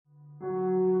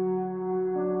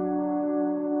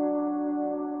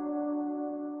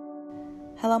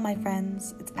Hello, my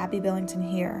friends. It's Abby Billington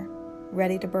here.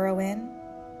 Ready to burrow in?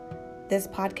 This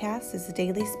podcast is a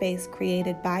daily space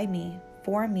created by me,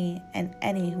 for me, and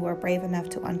any who are brave enough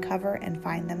to uncover and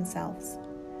find themselves.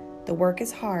 The work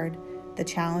is hard, the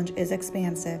challenge is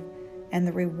expansive, and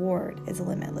the reward is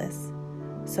limitless.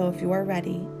 So if you are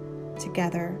ready,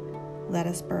 together, let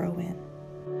us burrow in.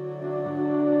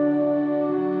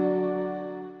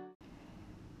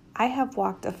 I have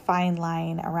walked a fine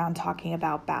line around talking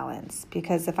about balance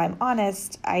because if I'm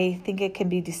honest, I think it can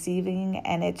be deceiving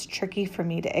and it's tricky for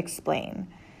me to explain.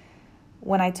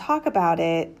 When I talk about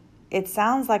it, it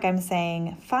sounds like I'm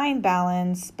saying find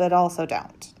balance, but also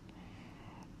don't.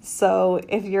 So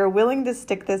if you're willing to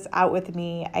stick this out with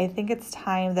me, I think it's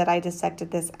time that I dissected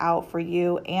this out for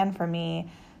you and for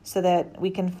me so that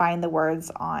we can find the words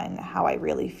on how I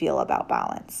really feel about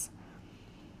balance.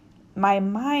 My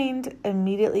mind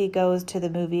immediately goes to the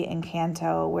movie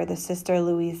Encanto, where the sister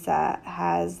Luisa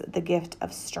has the gift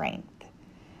of strength.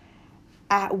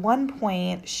 At one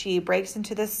point, she breaks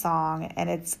into this song, and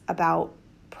it's about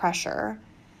pressure.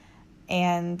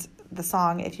 And the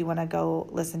song, if you want to go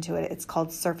listen to it, it's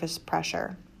called Surface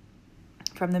Pressure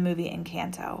from the movie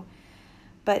Encanto.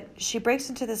 But she breaks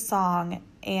into this song,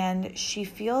 and she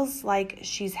feels like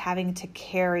she's having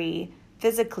to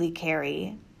physically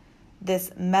carry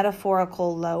this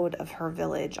metaphorical load of her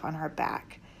village on her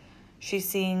back. She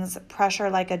sings pressure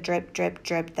like a drip, drip,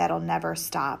 drip that'll never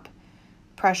stop.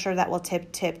 Pressure that will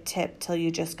tip, tip, tip till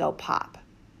you just go pop.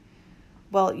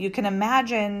 Well, you can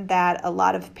imagine that a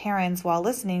lot of parents, while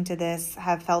listening to this,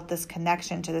 have felt this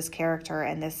connection to this character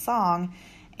and this song,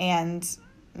 and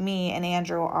me and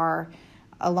Andrew are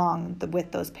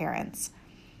with those parents.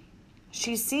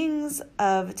 She sings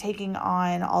of taking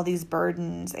on all these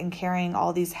burdens and carrying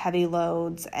all these heavy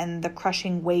loads and the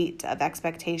crushing weight of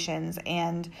expectations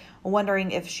and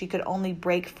wondering if she could only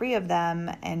break free of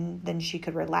them and then she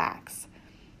could relax.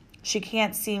 She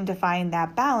can't seem to find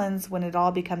that balance when it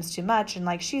all becomes too much, and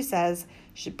like she says,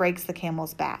 she breaks the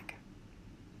camel's back.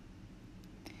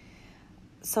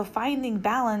 So finding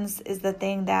balance is the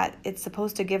thing that it's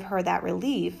supposed to give her that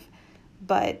relief,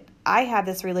 but I have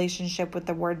this relationship with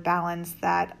the word balance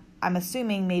that I'm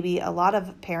assuming maybe a lot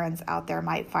of parents out there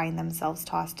might find themselves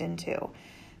tossed into,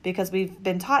 because we've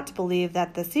been taught to believe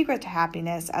that the secret to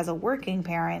happiness as a working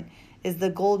parent is the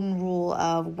golden rule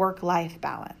of work-life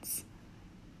balance.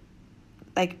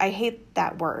 Like, I hate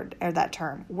that word or that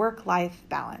term, work-life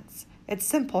balance. It's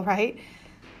simple, right?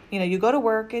 You go to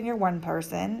work and you're one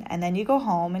person, and then you go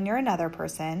home and you're another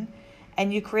person,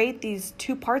 and you create these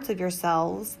two parts of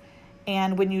yourselves.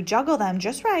 And when you juggle them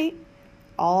just right,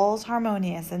 all's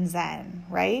harmonious and zen,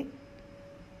 right?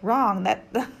 Wrong. That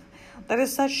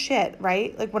is such shit,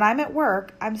 right? Like when I'm at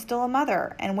work, I'm still a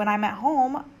mother. And when I'm at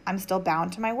home, I'm still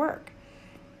bound to my work.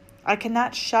 I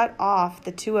cannot shut off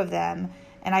the two of them,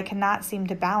 and I cannot seem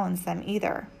to balance them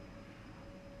either.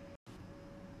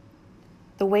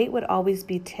 The weight would always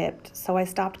be tipped, so I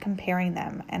stopped comparing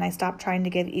them, and I stopped trying to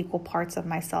give equal parts of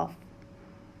myself.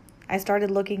 I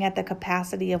started looking at the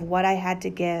capacity of what I had to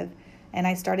give, and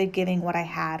I started giving what I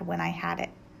had when I had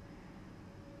it.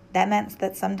 That meant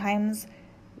that sometimes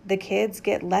the kids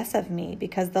get less of me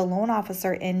because the loan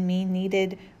officer in me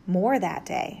needed more that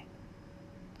day.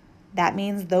 That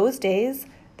means those days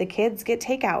the kids get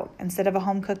takeout instead of a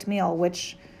home-cooked meal,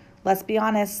 which, let's be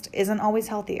honest, isn't always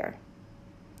healthier.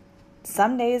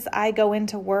 Some days I go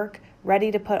into work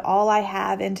ready to put all I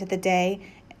have into the day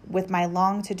with my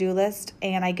long to-do list,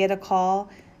 and I get a call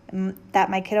that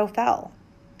my kiddo fell.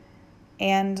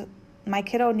 And my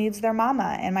kiddo needs their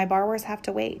mama, and my borrowers have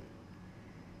to wait.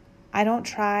 I don't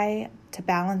try to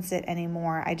balance it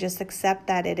anymore. I just accept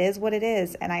that it is what it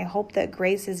is, and I hope that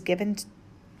grace is given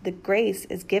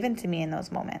to me in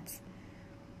those moments.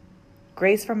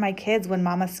 Grace from my kids when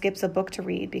mama skips a book to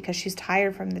read because she's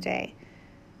tired from the day.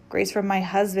 Grace from my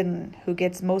husband who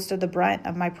gets most of the brunt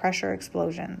of my pressure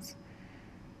explosions.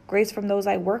 Grace from those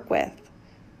I work with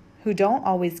who don't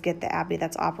always get the Abby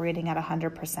that's operating at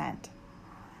 100%.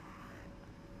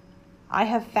 I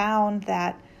have found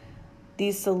that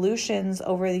these solutions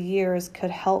over the years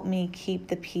could help me keep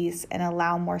the peace and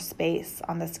allow more space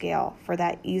on the scale for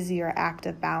that easier act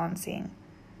of balancing.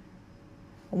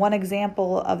 One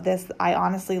example of this I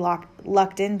honestly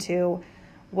lucked into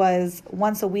was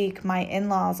once a week my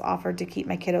in-laws offered to keep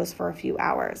my kiddos for a few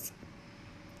hours.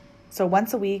 So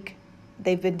once a week,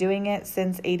 they've been doing it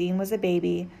since Aideen was a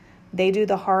baby. They do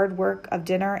the hard work of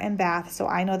dinner and bath, so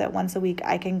I know that once a week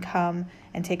I can come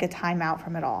and take a time out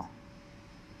from it all.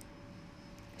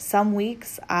 Some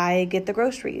weeks I get the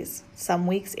groceries. Some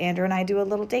weeks Andrew and I do a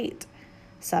little date.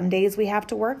 Some days we have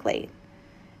to work late.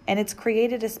 And it's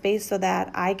created a space so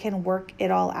that I can work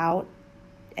it all out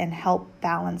and help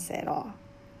balance it all.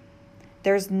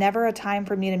 There's never a time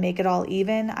for me to make it all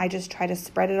even. I just try to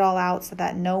spread it all out so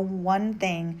that no one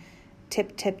thing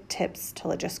tips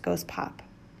till it just goes pop.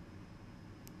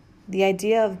 The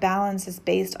idea of balance is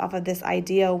based off of this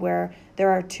idea where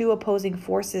there are two opposing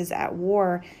forces at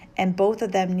war, and both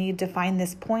of them need to find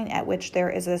this point at which there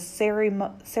is a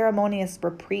ceremonious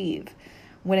reprieve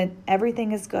when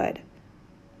everything is good.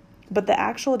 But the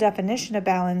actual definition of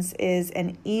balance is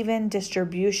an even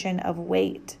distribution of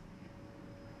weight.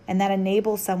 And that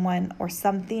enables someone or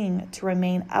something to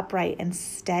remain upright and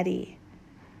steady.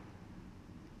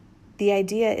 The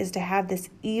idea is to have this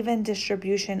even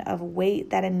distribution of weight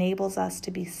that enables us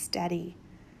to be steady.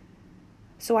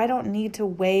 So I don't need to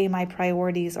weigh my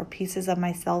priorities or pieces of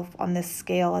myself on this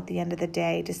scale at the end of the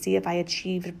day to see if I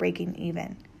achieved breaking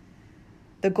even.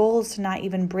 The goal is to not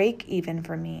even break even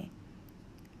for me.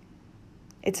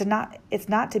 It's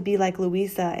not to be like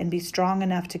Louisa and be strong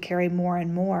enough to carry more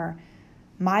and more.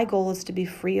 My goal is to be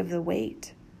free of the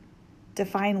weight, to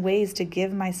find ways to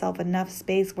give myself enough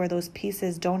space where those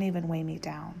pieces don't even weigh me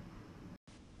down.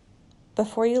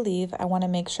 Before you leave, I want to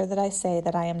make sure that I say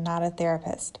that I am not a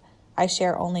therapist. I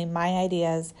share only my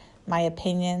ideas, my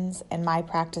opinions, and my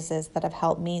practices that have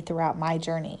helped me throughout my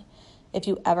journey. If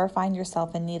you ever find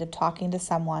yourself in need of talking to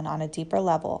someone on a deeper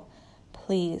level,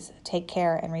 please take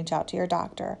care and reach out to your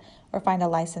doctor or find a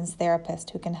licensed therapist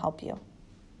who can help you.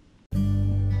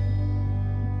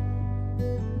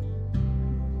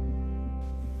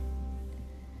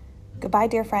 Goodbye,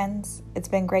 dear friends. It's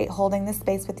been great holding this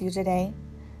space with you today.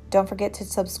 Don't forget to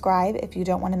subscribe if you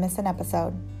don't want to miss an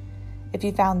episode. If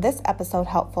you found this episode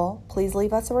helpful, please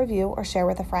leave us a review or share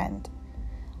with a friend.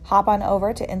 Hop on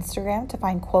over to Instagram to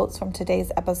find quotes from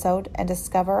today's episode and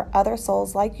discover other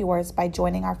souls like yours by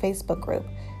joining our Facebook group,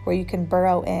 where you can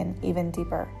burrow in even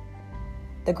deeper.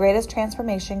 The greatest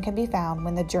transformation can be found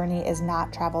when the journey is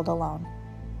not traveled alone.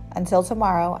 Until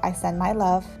tomorrow, I send my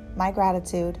love, my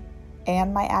gratitude,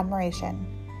 and my admiration.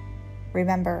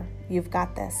 Remember, you've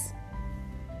got this.